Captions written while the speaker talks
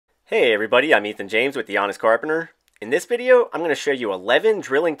Hey everybody, I'm Ethan James with the Honest Carpenter. In this video, I'm going to show you 11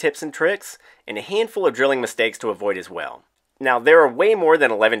 drilling tips and tricks, and a handful of drilling mistakes to avoid as well. Now, there are way more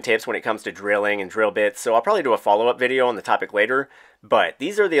than 11 tips when it comes to drilling and drill bits, so I'll probably do a follow-up video on the topic later, but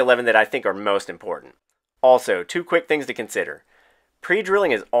these are the 11 that I think are most important. Also, two quick things to consider.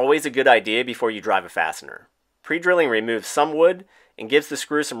 Pre-drilling is always a good idea before you drive a fastener. Pre-drilling removes some wood and gives the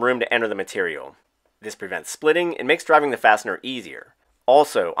screw some room to enter the material. This prevents splitting and makes driving the fastener easier.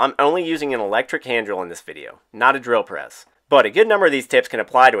 Also, I'm only using an electric hand drill in this video, not a drill press. But a good number of these tips can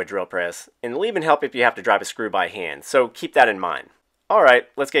apply to a drill press, and they'll even help if you have to drive a screw by hand, so keep that in mind. Alright,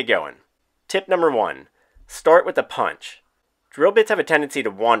 let's get going. Tip number 1. Start with a punch. Drill bits have a tendency to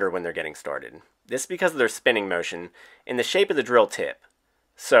wander when they're getting started. This is because of their spinning motion and the shape of the drill tip.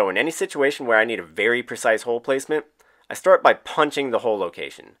 So in any situation where I need a very precise hole placement, I start by punching the hole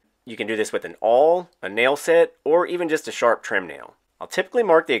location. You can do this with an awl, a nail set, or even just a sharp trim nail. I'll typically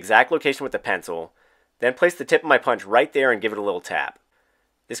mark the exact location with a pencil, then place the tip of my punch right there and give it a little tap.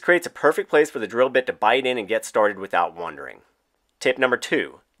 This creates a perfect place for the drill bit to bite in and get started without wandering. Tip number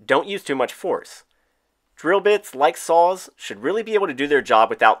 2. Don't use too much force. Drill bits, like saws, should really be able to do their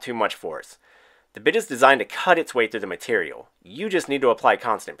job without too much force. The bit is designed to cut its way through the material. You just need to apply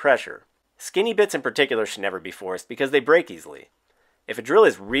constant pressure. Skinny bits in particular should never be forced because they break easily. If a drill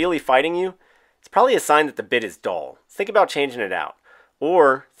is really fighting you, it's probably a sign that the bit is dull. Think about changing it out.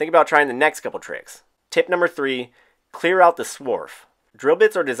 Or think about trying the next couple tricks. Tip number 3, clear out the swarf. Drill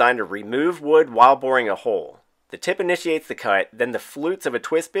bits are designed to remove wood while boring a hole. The tip initiates the cut, then the flutes of a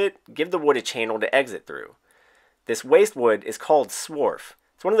twist bit give the wood a channel to exit through. This waste wood is called swarf.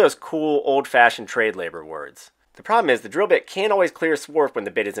 It's one of those cool old-fashioned trade labor words. The problem is the drill bit can't always clear swarf when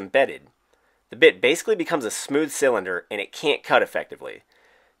the bit is embedded. The bit basically becomes a smooth cylinder and it can't cut effectively.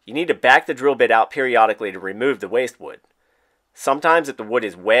 You need to back the drill bit out periodically to remove the waste wood. Sometimes if the wood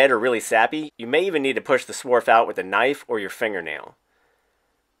is wet or really sappy, you may even need to push the swarf out with a knife or your fingernail.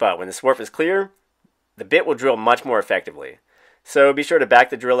 But when the swarf is clear, the bit will drill much more effectively. So be sure to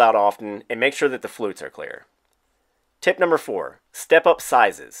back the drill out often and make sure that the flutes are clear. Tip number 4, step up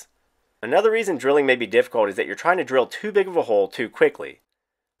sizes. Another reason drilling may be difficult is that you're trying to drill too big of a hole too quickly.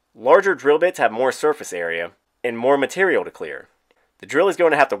 Larger drill bits have more surface area and more material to clear. The drill is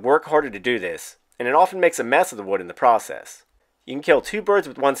going to have to work harder to do this, and it often makes a mess of the wood in the process. You can kill two birds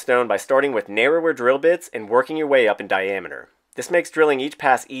with one stone by starting with narrower drill bits and working your way up in diameter. This makes drilling each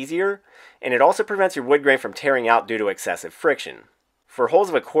pass easier, and it also prevents your wood grain from tearing out due to excessive friction. For holes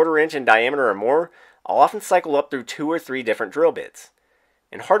of a 1/4 inch in diameter or more, I'll often cycle up through 2 or 3 different drill bits.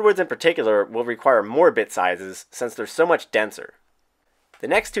 And hardwoods in particular will require more bit sizes since they're so much denser. The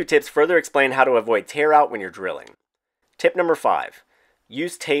next 2 tips further explain how to avoid tear out when you're drilling. Tip number 5.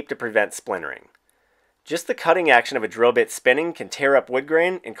 Use tape to prevent splintering. Just the cutting action of a drill bit spinning can tear up wood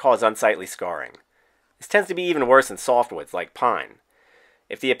grain and cause unsightly scarring. This tends to be even worse in softwoods like pine.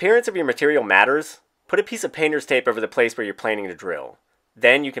 If the appearance of your material matters, put a piece of painter's tape over the place where you're planning to drill.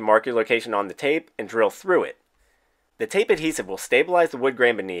 Then you can mark your location on the tape and drill through it. The tape adhesive will stabilize the wood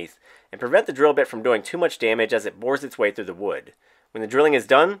grain beneath and prevent the drill bit from doing too much damage as it bores its way through the wood. When the drilling is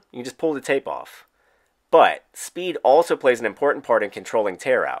done, you can just pull the tape off. But speed also plays an important part in controlling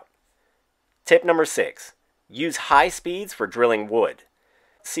tear out. Tip number 6. Use high speeds for drilling wood.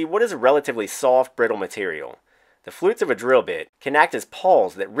 See, wood is a relatively soft, brittle material. The flutes of a drill bit can act as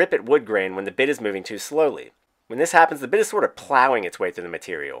pawls that rip at wood grain when the bit is moving too slowly. When this happens, the bit is sort of plowing its way through the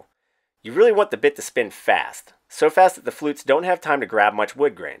material. You really want the bit to spin fast, so fast that the flutes don't have time to grab much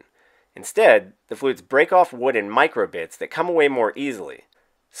wood grain. Instead, the flutes break off wood in micro bits that come away more easily.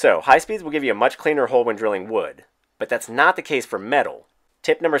 So, high speeds will give you a much cleaner hole when drilling wood, but that's not the case for metal.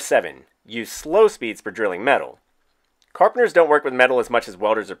 Tip number 7. Use slow speeds for drilling metal. Carpenters don't work with metal as much as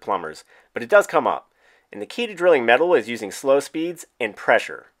welders or plumbers, but it does come up. And the key to drilling metal is using slow speeds and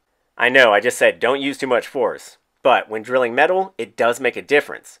pressure. I know, I just said don't use too much force. But when drilling metal, it does make a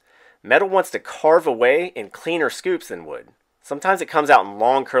difference. Metal wants to carve away in cleaner scoops than wood. Sometimes it comes out in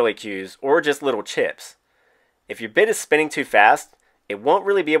long curly cues or just little chips. If your bit is spinning too fast, it won't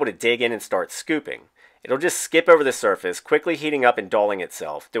really be able to dig in and start scooping. It'll just skip over the surface, quickly heating up and dulling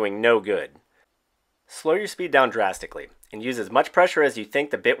itself, doing no good. Slow your speed down drastically, and use as much pressure as you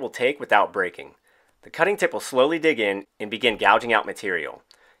think the bit will take without breaking. The cutting tip will slowly dig in and begin gouging out material.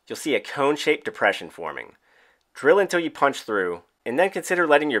 You'll see a cone-shaped depression forming. Drill until you punch through, and then consider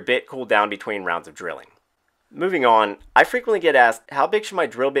letting your bit cool down between rounds of drilling. Moving on, I frequently get asked, how big should my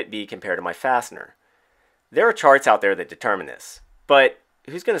drill bit be compared to my fastener? There are charts out there that determine this, but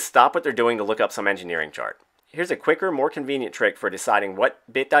who's going to stop what they're doing to look up some engineering chart? Here's a quicker, more convenient trick for deciding what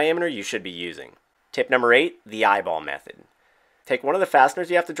bit diameter you should be using. Tip number 8, the eyeball method. take one of the fasteners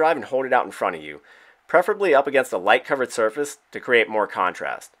you have to drive and hold it out in front of you, preferably up against a light covered surface to create more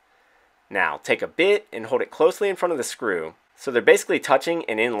contrast. Now, take a bit and hold it closely in front of the screw, so they're basically touching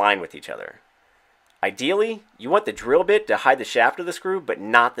and in line with each other. Ideally, you want the drill bit to hide the shaft of the screw, but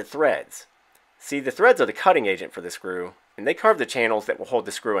not the threads. See, the threads are the cutting agent for the screw, and they carve the channels that will hold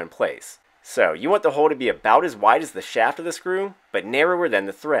the screw in place. So, you want the hole to be about as wide as the shaft of the screw, but narrower than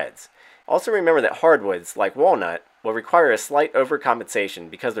the threads. Also remember that hardwoods, like walnut, will require a slight overcompensation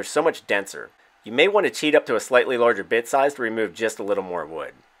because they're so much denser. You may want to cheat up to a slightly larger bit size to remove just a little more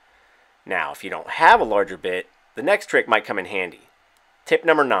wood. Now, if you don't have a larger bit, the next trick might come in handy. Tip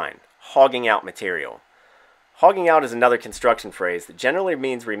number 9, hogging out material. Hogging out is another construction phrase that generally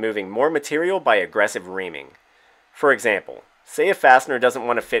means removing more material by aggressive reaming. For example, say a fastener doesn't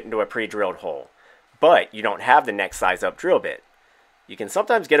want to fit into a pre-drilled hole, but you don't have the next size up drill bit. You can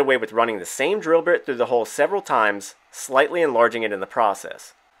sometimes get away with running the same drill bit through the hole several times, slightly enlarging it in the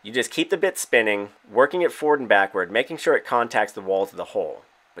process. You just keep the bit spinning, working it forward and backward, making sure it contacts the walls of the hole.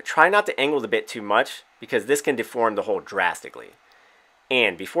 But try not to angle the bit too much, because this can deform the hole drastically.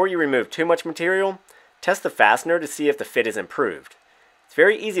 And before you remove too much material, test the fastener to see if the fit is improved. It's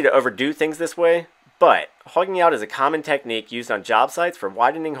very easy to overdo things this way, but hogging out is a common technique used on job sites for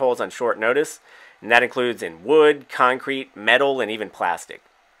widening holes on short notice, and that includes in wood, concrete, metal, and even plastic.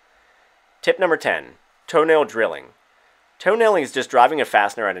 Tip number 10, toenail drilling. Toenailing is just driving a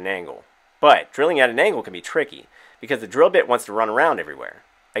fastener at an angle, but drilling at an angle can be tricky because the drill bit wants to run around everywhere.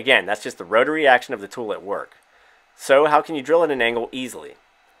 Again, that's just the rotary action of the tool at work. So how can you drill at an angle easily?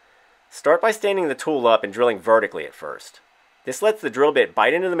 Start by standing the tool up and drilling vertically at first. This lets the drill bit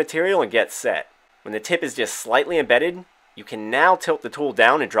bite into the material and get set. When the tip is just slightly embedded, you can now tilt the tool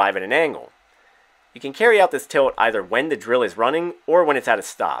down and drive at an angle. You can carry out this tilt either when the drill is running or when it's at a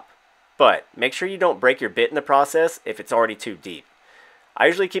stop. But make sure you don't break your bit in the process if it's already too deep. I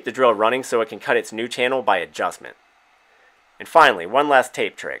usually keep the drill running so it can cut its new channel by adjustment. And finally, one last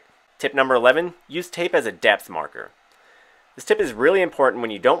tape trick. Tip number 11, use tape as a depth marker. This tip is really important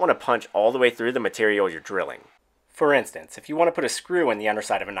when you don't want to punch all the way through the material you're drilling. For instance, if you want to put a screw in the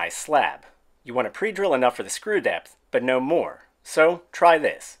underside of a nice slab, you want to pre-drill enough for the screw depth, but no more. So try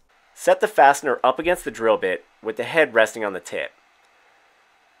this. Set the fastener up against the drill bit with the head resting on the tip.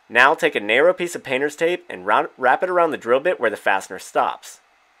 Now take a narrow piece of painter's tape and wrap it around the drill bit where the fastener stops.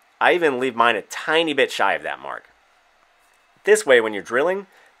 I even leave mine a tiny bit shy of that mark. This way, when you're drilling,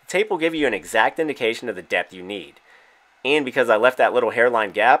 the tape will give you an exact indication of the depth you need. And because I left that little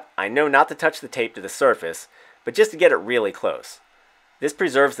hairline gap, I know not to touch the tape to the surface, but just to get it really close. This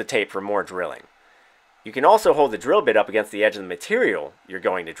preserves the tape for more drilling. You can also hold the drill bit up against the edge of the material you're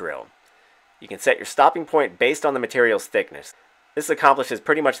going to drill. You can set your stopping point based on the material's thickness. This accomplishes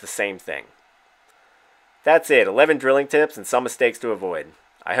pretty much the same thing. That's it, 11 drilling tips and some mistakes to avoid.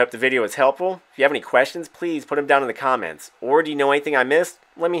 I hope the video was helpful. If you have any questions, please put them down in the comments. Or do you know anything I missed?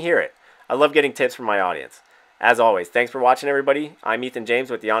 Let me hear it. I love getting tips from my audience. As always, thanks for watching everybody. I'm Ethan James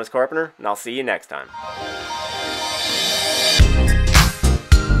with The Honest Carpenter, and I'll see you next time.